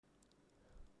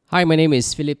Hi, my name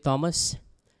is Philip Thomas.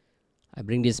 I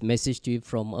bring this message to you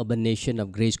from Urban Nation of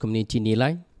Grace Community,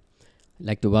 Nilai. I'd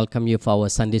like to welcome you for our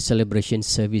Sunday celebration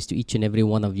service to each and every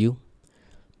one of you.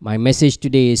 My message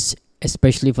today is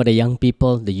especially for the young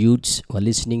people, the youths who are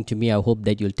listening to me. I hope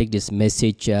that you'll take this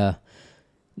message in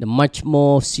a much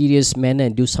more serious manner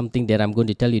and do something that I'm going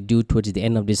to tell you to do towards the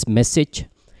end of this message.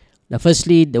 Now,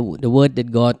 firstly, the word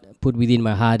that God put within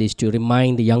my heart is to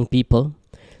remind the young people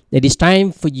that it's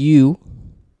time for you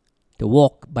to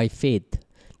walk by faith.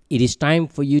 It is time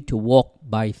for you to walk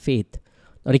by faith.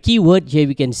 Now, the key word here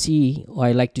we can see, or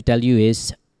I like to tell you,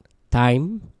 is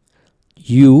time,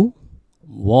 you,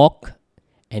 walk,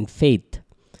 and faith.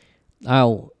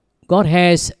 Now, God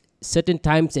has certain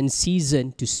times and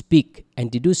season to speak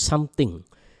and to do something,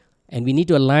 and we need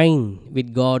to align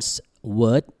with God's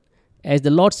word. As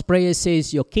the Lord's Prayer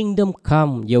says, your kingdom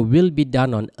come, your will be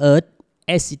done on earth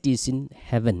as it is in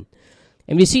heaven.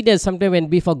 And we see that sometimes when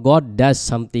before God does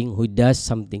something, who does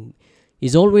something,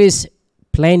 He's always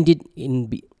planned it in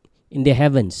the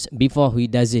heavens before He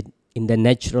does it in the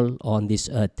natural or on this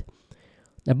earth.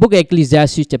 The book of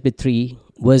Ecclesiastes chapter 3,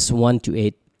 verse 1 to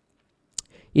 8.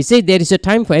 It says, there is a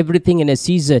time for everything and a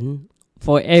season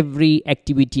for every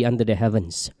activity under the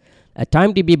heavens. A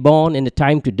time to be born and a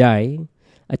time to die.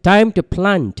 A time to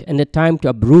plant and a time to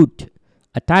uproot.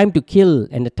 A time to kill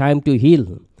and a time to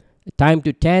heal. A time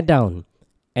to tear down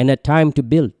and a time to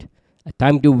build, a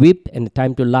time to weep and a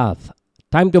time to laugh,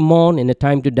 a time to mourn and a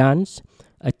time to dance,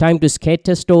 a time to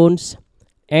scatter stones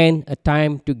and a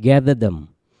time to gather them,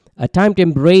 a time to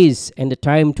embrace and a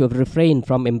time to refrain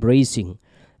from embracing,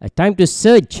 a time to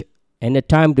search and a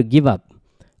time to give up,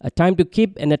 a time to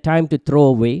keep and a time to throw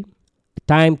away, a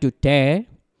time to tear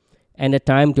and a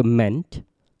time to mend,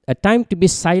 a time to be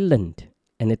silent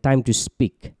and a time to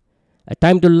speak, a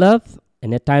time to love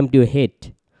and a time to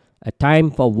hate, a time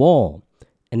for war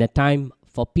and a time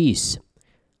for peace.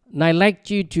 And I'd like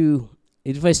you to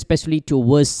refer especially to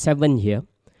verse 7 here.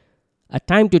 A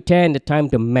time to tear and a time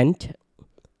to mend.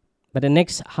 But the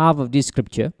next half of this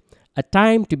scripture, a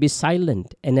time to be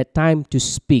silent and a time to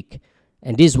speak.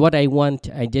 And this is what I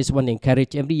want. I just want to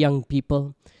encourage every young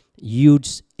people,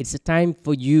 youths. It's a time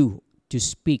for you to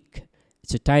speak.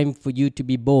 It's a time for you to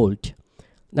be bold.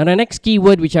 Now the next key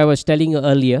word which I was telling you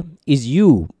earlier is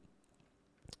you.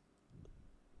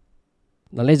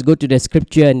 Now let's go to the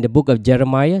scripture in the book of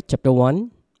Jeremiah chapter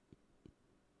 1.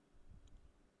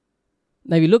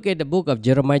 Now we look at the book of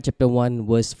Jeremiah chapter 1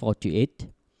 verse 4 to 8.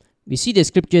 We see the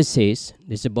scripture says,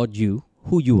 this is about you,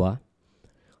 who you are.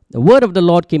 The word of the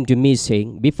Lord came to me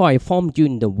saying, before I formed you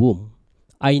in the womb,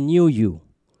 I knew you.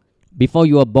 Before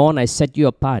you were born, I set you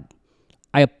apart.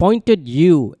 I appointed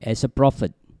you as a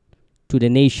prophet to the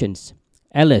nations.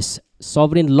 Alas,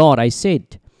 sovereign Lord, I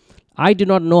said, I do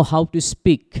not know how to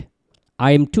speak.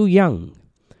 I am too young.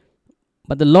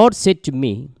 But the Lord said to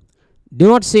me, do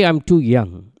not say I'm too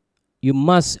young. You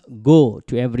must go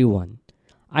to everyone.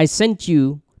 I sent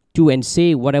you to and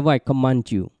say whatever I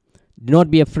command you. Do not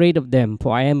be afraid of them,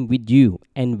 for I am with you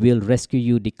and will rescue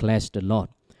you, declares the Lord.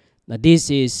 Now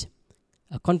this is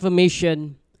a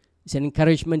confirmation. It's an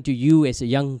encouragement to you as a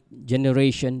young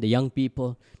generation, the young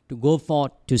people, to go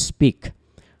forth to speak.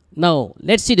 Now,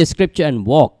 let's see the scripture and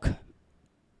walk.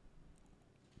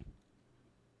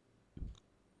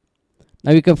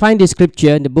 Now, you can find this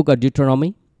scripture in the book of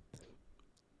Deuteronomy,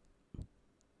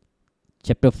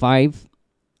 chapter 5,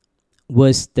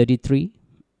 verse 33.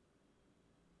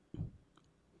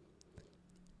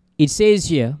 It says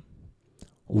here,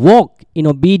 walk in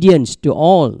obedience to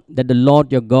all that the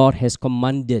Lord your God has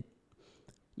commanded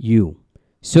you,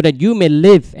 so that you may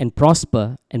live and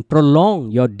prosper and prolong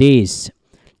your days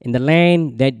in the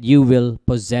land that you will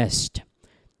possess.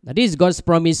 Now, this is God's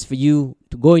promise for you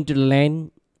to go into the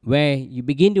land where you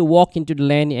begin to walk into the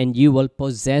land and you will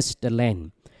possess the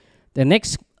land. The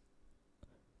next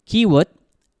keyword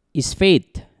is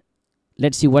faith.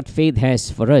 Let's see what faith has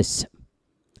for us.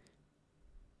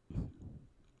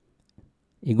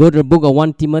 You go to the book of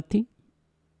 1 Timothy,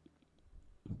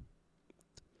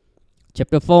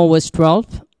 chapter 4, verse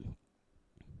 12.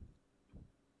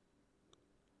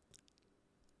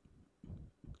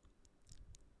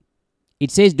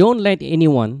 It says, don't let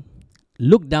anyone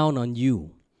look down on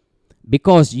you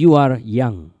because you are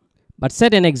young, but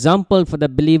set an example for the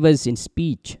believers in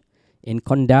speech, in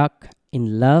conduct,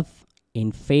 in love,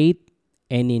 in faith,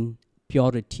 and in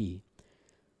purity.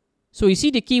 So you see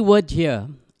the key word here,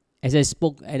 as I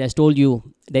spoke and I told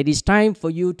you, that it's time for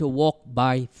you to walk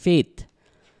by faith.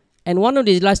 And one of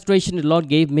the illustrations the Lord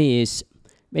gave me is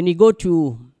when you go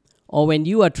to, or when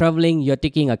you are traveling, you're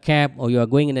taking a cab, or you are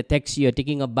going in a taxi, you're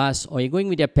taking a bus, or you're going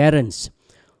with your parents.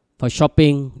 for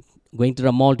shopping, going to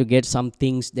the mall to get some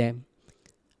things there.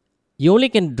 You only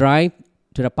can drive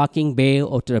to the parking bay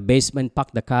or to the basement,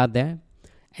 park the car there,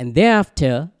 and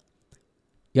thereafter,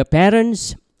 your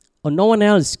parents or no one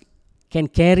else can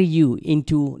carry you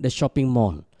into the shopping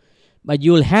mall. But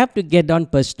you will have to get down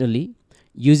personally,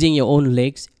 using your own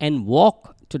legs, and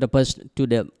walk to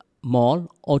the mall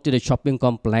or to the shopping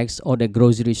complex or the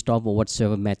grocery store or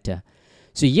whatsoever matter.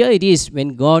 So here it is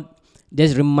when God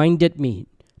just reminded me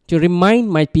to remind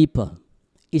my people,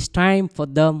 it's time for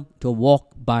them to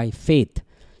walk by faith.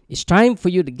 It's time for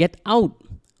you to get out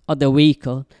of the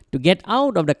vehicle, to get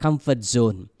out of the comfort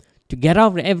zone, to get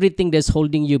out of everything that's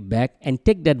holding you back and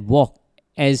take that walk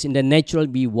as in the natural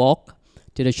we walk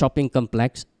to the shopping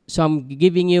complex. So I'm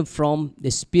giving you from the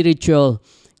spiritual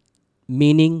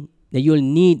meaning that you'll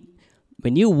need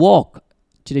when you walk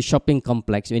to the shopping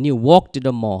complex, when you walk to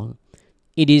the mall.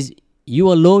 It is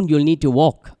you alone you'll need to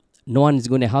walk. No one is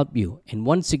going to help you. And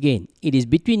once again, it is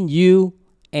between you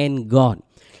and God.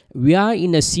 We are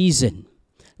in a season.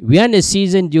 We are in a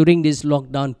season during this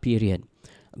lockdown period.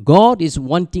 God is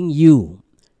wanting you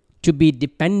to be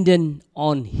dependent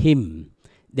on Him.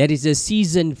 There is a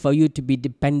season for you to be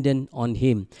dependent on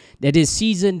Him. There is a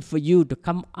season for you to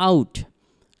come out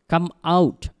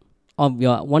of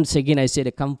your, once again I say,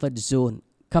 the comfort zone.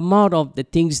 Come out of the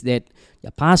things that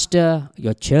your pastor,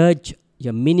 your church,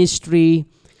 your ministry,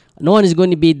 no one is going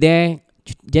to be there.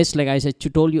 Just like I said,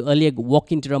 told you earlier,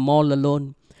 walk into the mall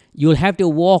alone. You'll have to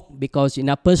walk because in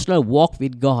a personal walk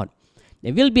with God,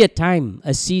 there will be a time,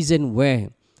 a season where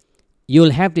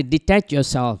you'll have to detach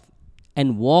yourself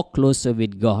and walk closer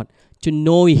with God to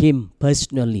know Him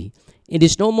personally. It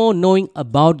is no more knowing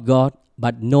about God,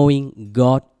 but knowing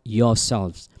God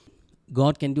yourselves.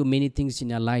 God can do many things in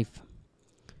your life.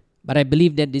 But I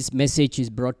believe that this message is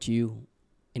brought to you,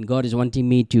 and God is wanting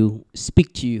me to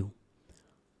speak to you,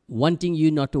 wanting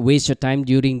you not to waste your time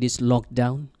during this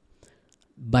lockdown,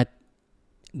 but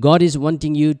God is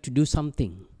wanting you to do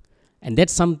something. And that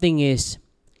something is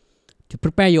to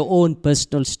prepare your own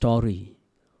personal story,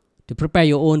 to prepare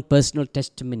your own personal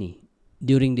testimony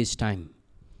during this time.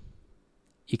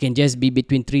 You can just be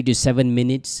between 3 to 7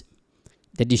 minutes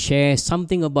that you share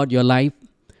something about your life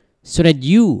so that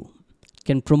you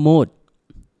can promote,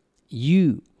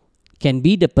 you can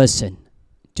be the person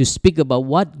to speak about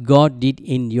what God did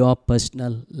in your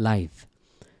personal life.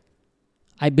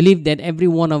 I believe that every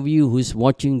one of you who's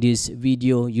watching this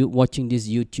video, you watching this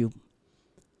YouTube,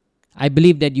 I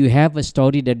believe that you have a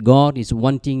story that God is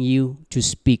wanting you to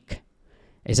speak.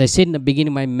 As I said in the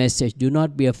beginning of my message, do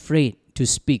not be afraid to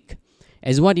speak.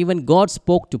 As what even God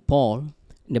spoke to Paul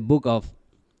in the book of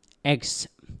Acts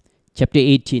chapter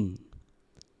 18,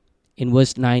 in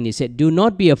verse 9, he said, do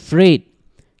not be afraid.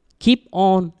 Keep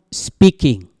on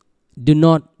speaking. Do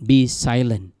not be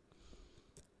silent.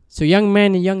 So young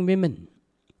men and young women,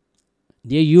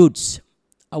 dear youths,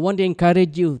 I want to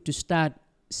encourage you to start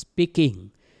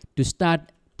speaking, to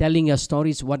start telling your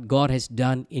stories what God has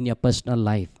done in your personal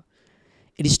life.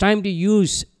 It is time to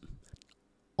use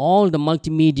all the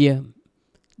multimedia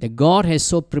that God has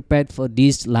so prepared for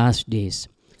these last days,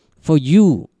 for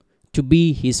you to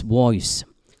be His voice,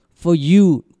 for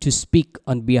you to speak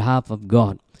on behalf of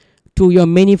God to your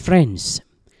many friends,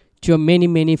 to your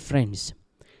many friends.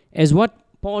 As what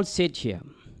Paul said here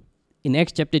in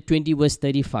Acts chapter 20 verse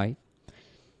 35,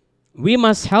 we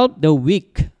must help the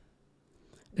weak,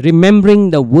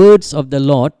 remembering the words of the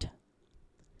Lord.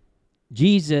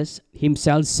 Jesus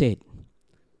Himself said,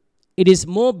 it is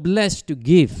more blessed to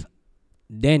give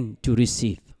than to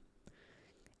receive.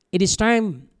 It is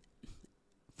time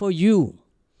for you,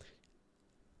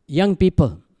 young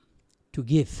people, to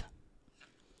give.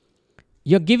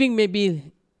 Your giving may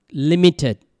be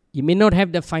limited. You may not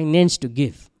have the finance to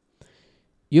give.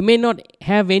 You may not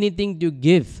have anything to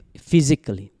give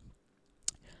physically.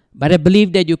 But I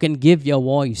believe that you can give your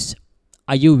voice.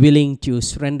 Are you willing to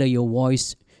surrender your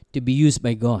voice to be used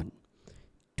by God?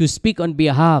 To speak on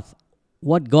behalf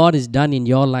what God has done in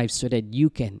your life so that you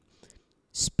can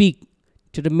speak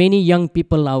to the many young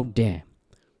people out there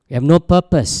who have no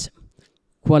purpose,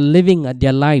 who are living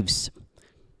their lives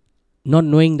not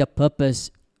knowing the purpose,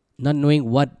 not knowing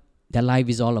what their life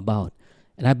is all about.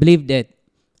 And I believe that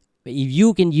if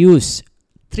you can use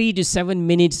 3 to 7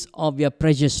 minutes of your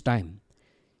precious time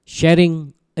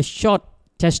sharing a short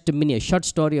testimony, a short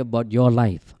story about your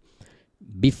life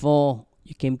before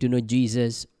you came to know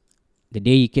Jesus, the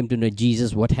day you came to know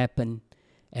Jesus, what happened,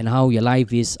 and how your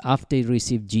life is after you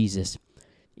received Jesus.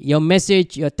 Your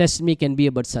message, your testimony can be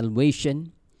about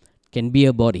salvation, can be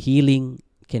about healing,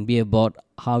 can be about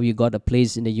how you got a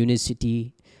place in the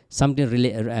university, something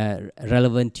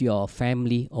relevant to your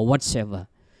family or whatsoever.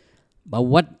 But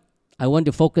what I want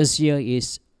to focus here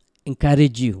is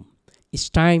encourage you. It's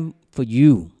time for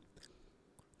you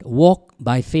to walk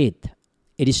by faith.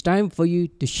 It is time for you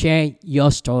to share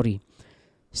your story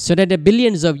so that the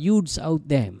billions of youths out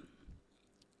there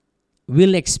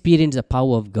will experience the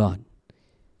power of God.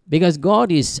 Because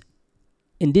God is,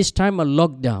 in this time of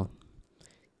lockdown,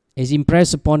 is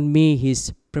impressed upon me.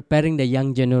 He's preparing the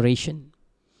young generation.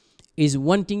 He's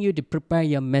wanting you to prepare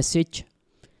your message.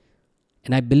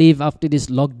 And I believe after this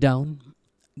lockdown,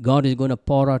 God is going to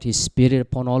pour out His Spirit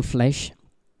upon all flesh,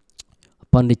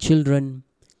 upon the children,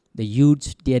 the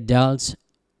youths, the adults,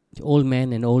 the old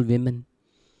men and old women,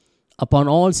 upon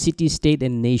all city, state,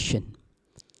 and nation.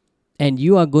 And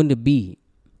you are going to be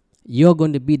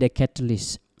the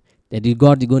catalyst that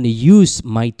God is going to use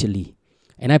mightily.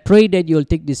 And I pray that you'll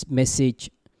take this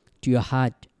message to your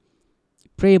heart.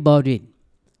 Pray about it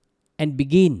and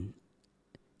begin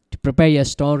to prepare your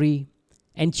story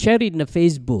and share it in the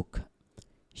Facebook.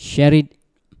 Share it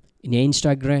in your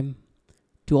Instagram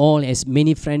to all, as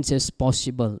many friends as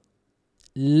possible.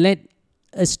 Let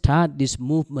us start this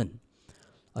movement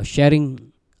of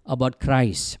sharing about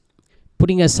Christ,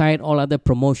 putting aside all other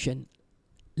promotion.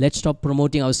 Let's stop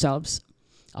promoting ourselves,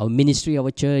 our ministry,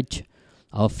 our church,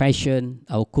 our fashion,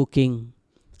 our cooking,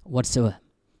 whatsoever.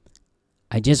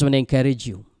 I just want to encourage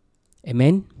you.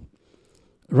 Amen.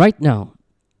 Right now,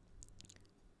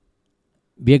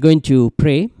 we are going to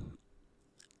pray.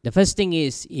 The first thing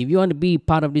is, if you want to be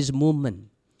part of this movement,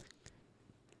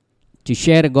 to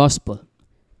share the gospel,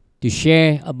 to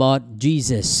share about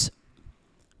Jesus,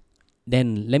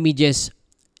 then let me just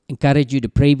encourage you to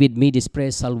pray with me this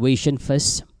prayer, salvation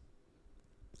first.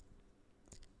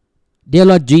 Dear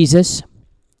Lord Jesus,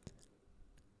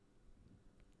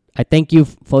 I thank you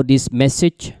for this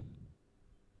message.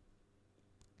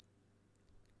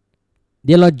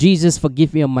 Dear Lord Jesus,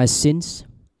 forgive me of my sins.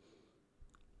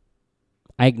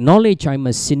 I acknowledge I'm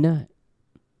a sinner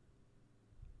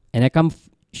and I come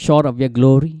short of your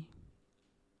glory.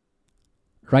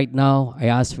 Right now, I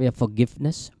ask for your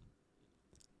forgiveness.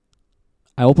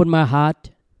 I open my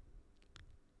heart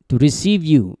to receive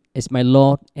you as my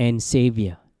Lord and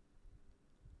Savior.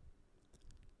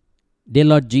 Dear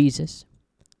Lord Jesus,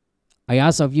 I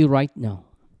ask of you right now,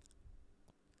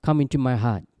 come into my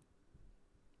heart.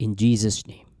 In Jesus'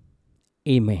 name,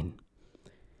 amen.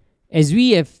 As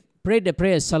we have prayed the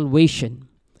prayer of salvation,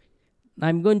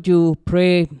 I'm going to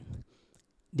pray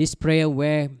this prayer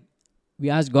where we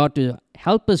ask God to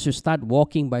help us to start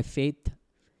walking by faith.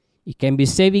 It can be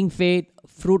saving faith,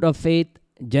 fruit of faith,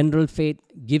 general faith,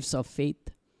 gifts of faith.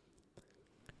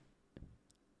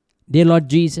 Dear Lord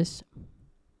Jesus,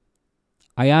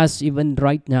 I ask even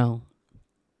right now,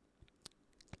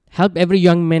 help every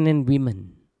young man and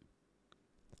woman,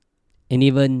 and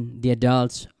even the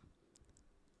adults,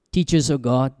 teachers of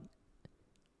God,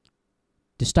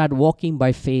 to start walking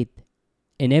by faith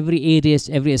in every areas,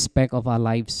 every aspect of our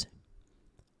lives.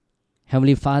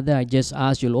 Heavenly Father, I just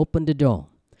ask you'll open the door.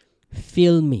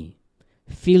 Fill me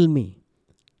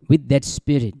with that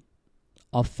spirit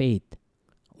of faith.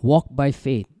 Walk by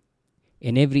faith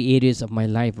in every areas of my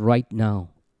life right now,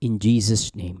 in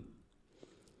Jesus' name.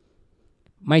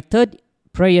 My third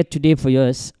prayer today for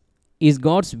us is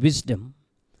God's wisdom.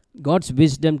 God's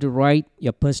wisdom to write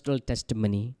your personal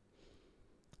testimony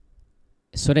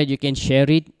so that you can share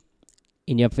it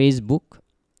in your Facebook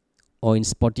or in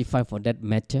Spotify for that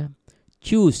matter.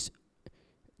 Choose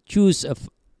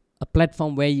a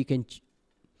platform where you can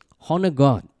honor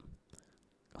God.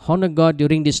 Honor God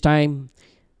during this time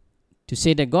to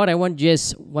say that, God, I want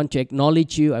to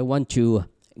acknowledge you. I want to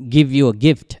give you a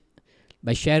gift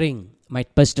by sharing my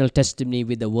personal testimony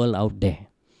with the world out there.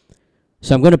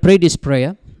 So I'm going to pray this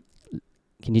prayer.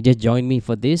 Can you just join me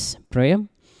for this prayer?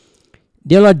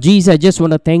 Dear Lord Jesus, I just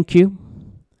want to thank you.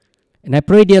 And I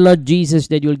pray, dear Lord Jesus,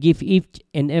 that you'll give each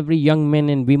and every young man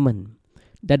and woman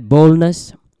that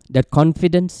boldness, that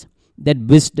confidence, that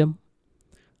wisdom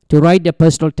to write their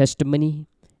personal testimony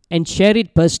and share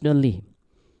it personally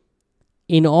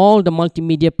in all the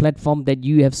multimedia platform that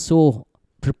you have so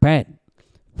prepared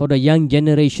for the young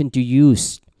generation to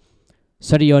use,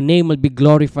 so that your name will be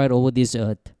glorified over this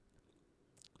earth.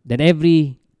 That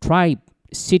every tribe,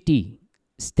 city,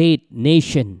 state,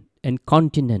 nation, and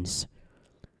continents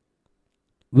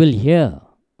will hear,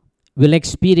 will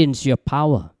experience your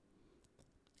power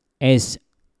as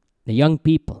the young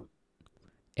people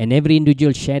and every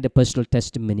individual share the personal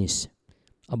testimonies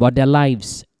about their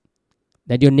lives,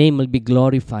 that your name will be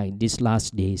glorified these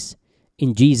last days.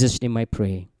 In Jesus' name I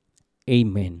pray.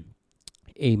 Amen.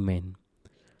 Amen.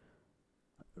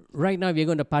 Right now, we're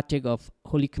going to partake of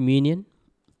Holy Communion.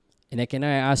 And can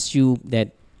I ask you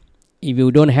that if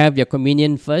you don't have your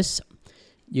communion first,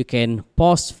 you can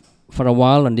pause for a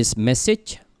while on this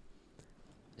message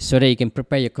so that you can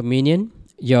prepare your communion,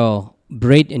 your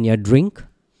bread and your drink.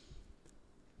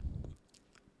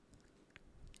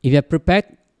 If you are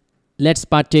prepared, let's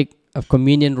partake of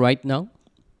communion right now.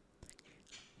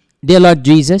 Dear Lord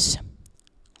Jesus,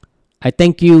 I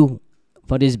thank you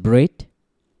for this bread.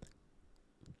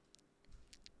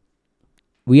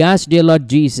 We ask, dear Lord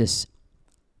Jesus,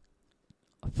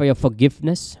 for your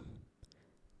forgiveness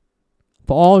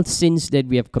for all sins that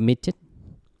we have committed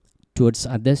towards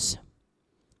others,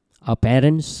 our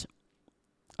parents,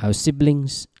 our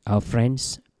siblings, our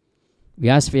friends. We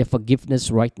ask for your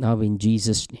forgiveness right now in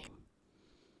Jesus' name.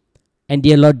 And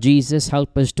dear Lord Jesus,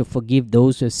 help us to forgive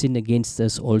those who have sinned against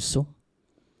us also,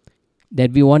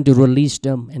 that we want to release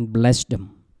them and bless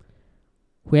them,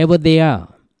 whoever they are,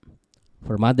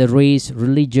 from other race,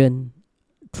 religion,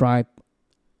 tribe,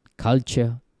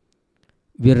 culture.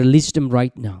 We release them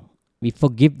right now. We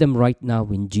forgive them right now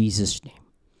in Jesus' name.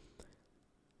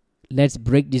 Let's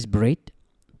break this bread.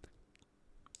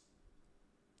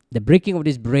 The breaking of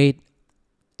this bread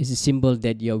is a symbol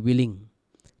that you are willing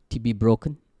to be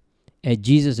broken, as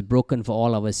Jesus is broken for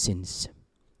all our sins.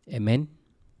 Amen.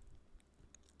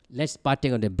 Let's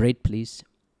partake of the bread, please.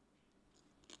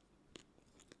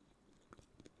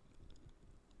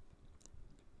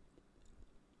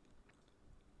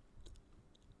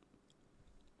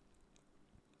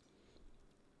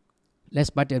 Let's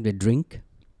partake of the drink.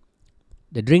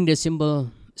 The drink,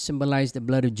 the symbolize the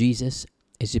blood of Jesus.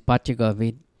 As you partake of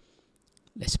it,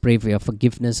 let's pray for your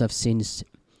forgiveness of sins.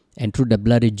 And through the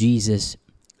blood of Jesus, it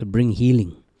will bring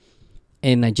healing.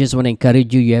 And I just want to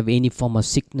encourage you, you have any form of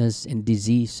sickness and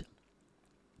disease.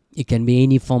 It can be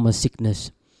any form of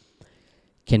sickness.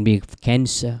 It can be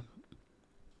cancer.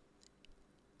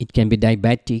 It can be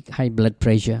diabetic, high blood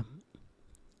pressure.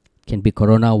 It can be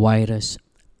coronavirus.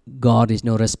 God is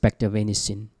no respecter of any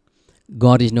sin.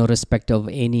 God is no respecter of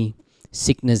any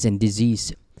sickness and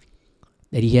disease.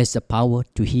 That He has the power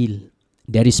to heal.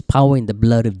 There is power in the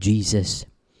blood of Jesus.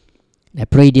 I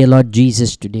pray, dear Lord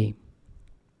Jesus, today,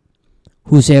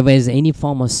 whosoever has any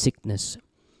form of sickness,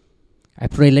 I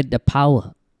pray let the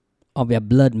power of your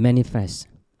blood manifest.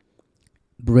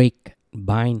 Break,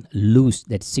 bind, loose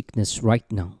that sickness right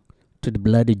now to the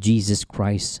blood of Jesus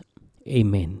Christ.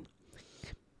 Amen.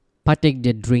 Partake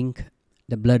the drink,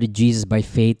 the blood of Jesus by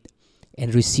faith,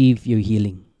 and receive your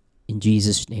healing in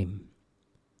Jesus' name.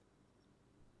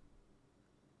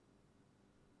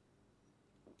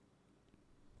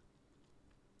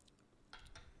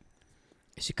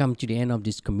 As we come to the end of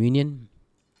this communion,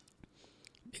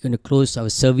 we're going to close our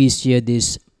service here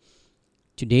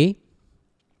today.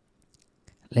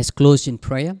 Let's close in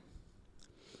prayer.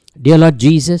 Dear Lord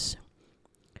Jesus,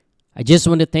 I just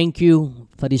want to thank you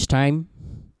for this time.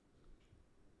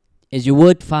 As your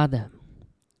word, Father,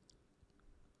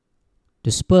 to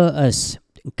spur us,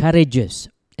 encourage us,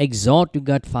 exhort to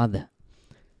God, Father,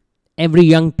 every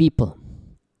young people.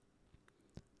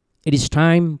 It is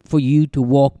time for you to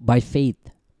walk by faith.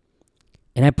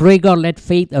 And I pray, God, let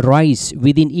faith arise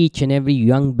within each and every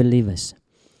young believers,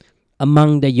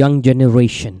 among the young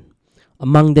generation,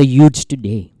 among the youths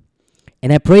today.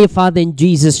 And I pray, Father, in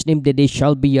Jesus' name, that they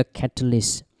shall be a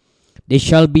catalyst. They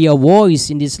shall be a voice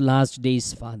in these last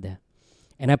days, Father.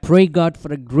 And I pray, God,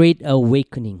 for a great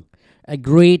awakening, a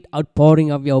great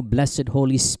outpouring of your blessed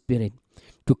Holy Spirit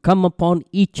to come upon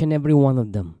each and every one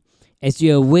of them. As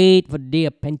you await for the day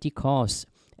of Pentecost,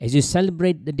 as you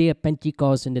celebrate the day of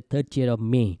Pentecost on the 30th of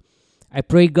May, I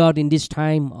pray, God, in this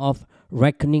time of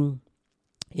reckoning,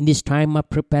 in this time of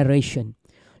preparation,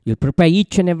 you'll prepare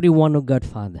each and every one, oh God,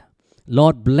 Father.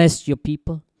 Lord, bless your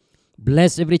people.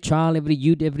 Bless every child, every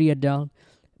youth, every adult.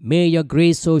 May your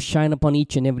grace so shine upon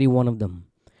each and every one of them.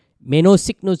 May no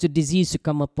sickness or disease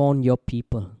come upon your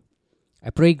people.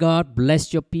 I pray, God,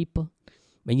 bless your people.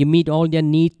 When you meet all their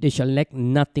needs, they shall lack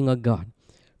nothing, O God.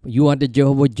 For you are the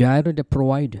Jehovah Jireh, the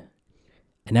provider.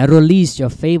 And I release your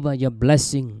favor, your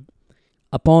blessing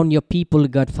upon your people,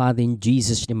 God, Father. In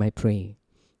Jesus' name I pray.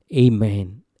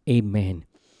 Amen. Amen.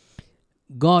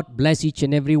 God bless each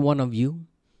and every one of you.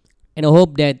 And I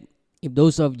hope that if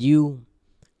those of you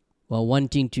who are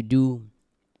wanting to do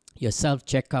your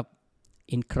self-checkup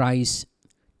in Christ,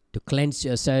 to cleanse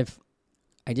yourself,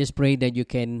 I just pray that you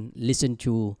can listen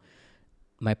to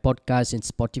my podcast in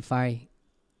Spotify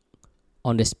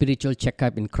on the spiritual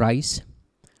checkup in Christ.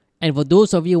 And for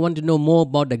those of you who want to know more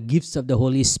about the gifts of the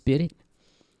Holy Spirit,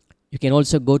 you can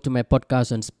also go to my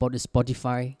podcast on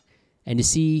Spotify and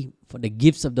see for the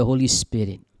gifts of the Holy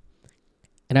Spirit.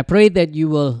 And I pray that you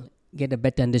will get a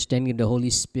better understanding of the Holy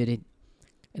Spirit.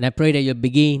 And I pray that you'll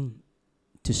begin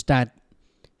to start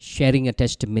sharing your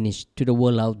testimonies to the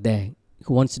world out there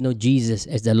who wants to know Jesus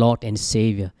as the Lord and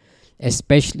Savior,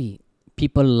 especially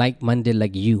people like-minded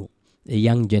like you, the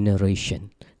young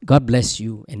generation. God bless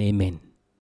you and amen.